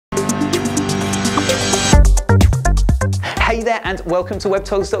Hey there and welcome to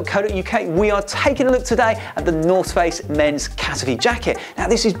Webtogs.co.uk. We are taking a look today at the North Face men's Katavi jacket. Now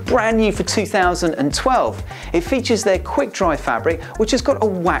this is brand new for 2012. It features their QuickDry fabric, which has got a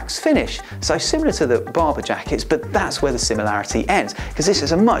wax finish. So similar to the Barber jackets, but that's where the similarity ends, because this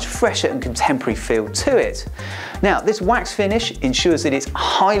has a much fresher and contemporary feel to it. Now this wax finish ensures that it's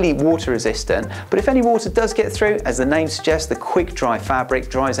highly water resistant, but if any water does get through, as the name suggests, the QuickDry fabric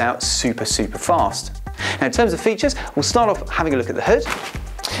dries out super fast. Now in terms of features, we'll start off having a look at the hood.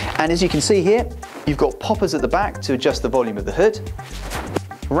 And as you can see here, you've got poppers at the back to adjust the volume of the hood.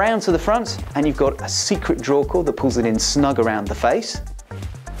 Round to the front, and you've got a secret draw cord that pulls it in snug around the face.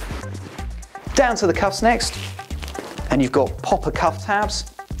 Down to the cuffs next, and you've got popper cuff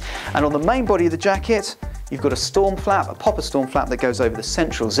tabs. And on the main body of the jacket, you've got a storm flap, a popper storm flap that goes over the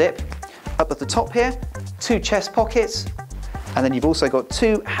central zip. Up at the top here, 2 chest pockets, and then you've also got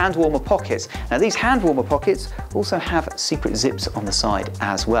 2 hand warmer pockets. Now these hand warmer pockets also have secret zips on the side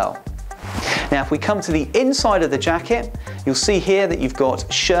as well. Now if we come to the inside of the jacket, you'll see here that you've got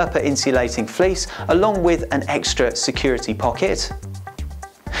Sherpa insulating fleece along with an extra security pocket.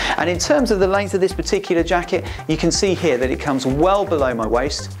 And in terms of the length of this particular jacket, you can see here that it comes well below my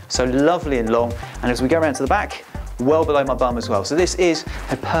waist, so lovely and long. And as we go around to the back, well below my bum as well. So this is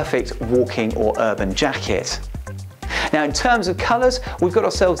a perfect walking or urban jacket. Now in terms of colours, we've got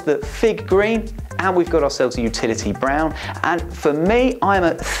ourselves the fig green and we've got ourselves a utility brown. And for me, I'm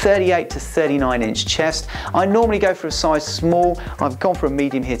a 38 to 39 inch chest. I normally go for a size small. I've gone for a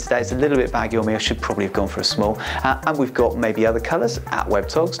medium here today. It's a little bit baggy on me. I should probably have gone for a small. And we've got maybe other colours at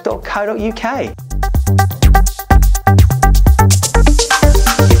webtogs.co.uk.